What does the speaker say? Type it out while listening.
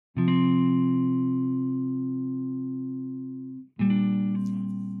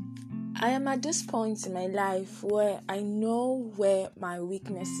I am at this point in my life where I know where my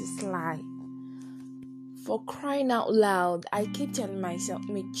weaknesses lie. For crying out loud, I keep telling myself,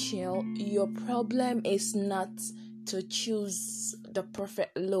 Mitchell, your problem is not to choose the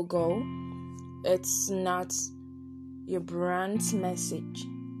perfect logo. It's not your brand's message.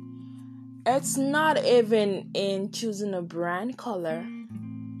 It's not even in choosing a brand color.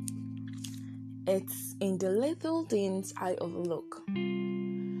 It's in the little things I overlook.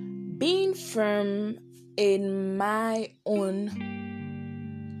 Being firm in my own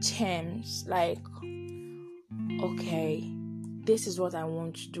terms, like, okay, this is what I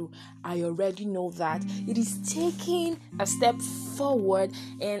want to do. I already know that. It is taking a step forward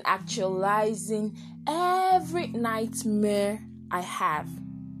and actualizing every nightmare I have.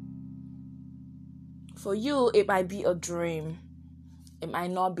 For you, it might be a dream. It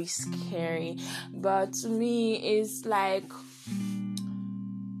might not be scary, but to me, it's like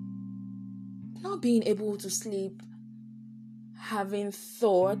not being able to sleep, having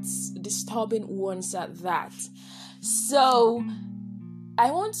thoughts, disturbing ones at that. So, I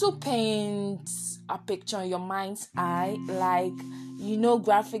want to paint a picture in your mind's eye, like,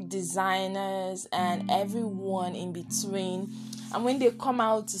 graphic designers and everyone in between. And when they come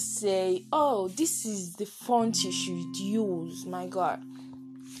out to say, oh, this is the font you should use, my God.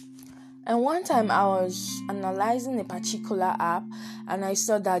 And one time I was analyzing a particular app and I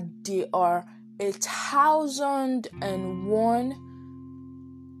saw that there are 1,001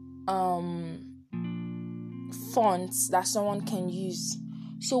 fonts that someone can use.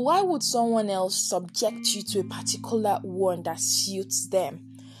 So why would someone else subject you to a particular one that suits them?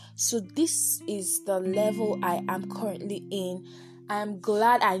 So this is the level I am currently in. I am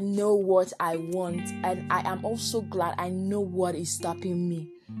glad I know what I want, and I am also glad I know what is stopping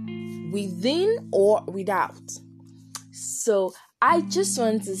me, within or without. So I just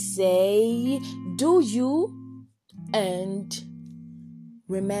want to say, do you, and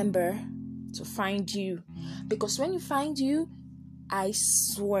remember to find you. Because when you find you, I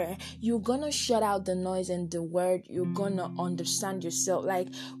swear, you're gonna shut out the noise and the word. You're gonna understand yourself. Like,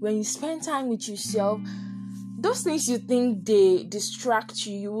 when you spend time with yourself, those things you think they distract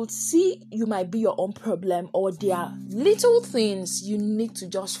you, you would see you might be your own problem, or there are little things you need to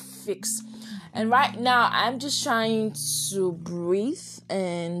just fix. And right now, I'm just trying to breathe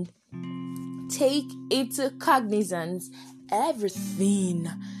and take into cognizance everything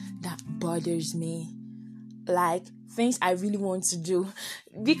that bothers me. Like, things I really want to do.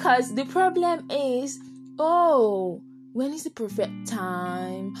 Because the problem is, when is the perfect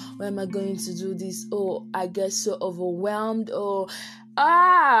time? When am I going to do this? Oh, I get so overwhelmed.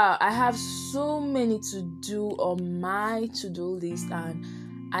 I have so many to do on my to-do list, and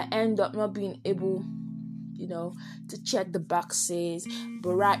I end up not being able, to check the boxes.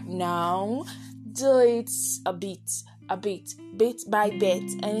 But right now, do it a bit by bit,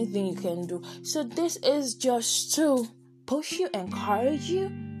 anything you can do. So this is just to push you, encourage you,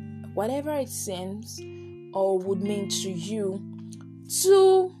 whatever it seems or would mean to you,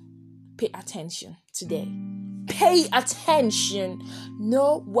 to pay attention today. Pay attention.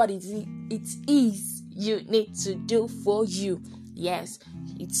 Know what it is you need to do for you. Yes,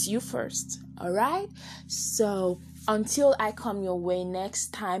 it's you first. All right? So until I come your way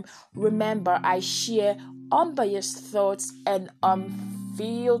next time, remember, I share unbiased thoughts and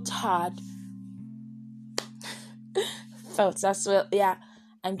unfiltered thoughts as well. Yeah,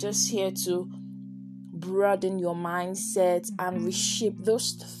 I'm just here to broaden your mindset and reshape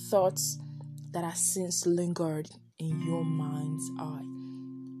those thoughts that have since lingered in your mind's eye.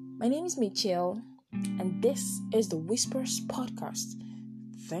 My name is Mitchell, and this is the Whispers Podcast.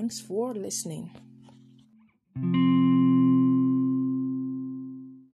 Thanks for listening.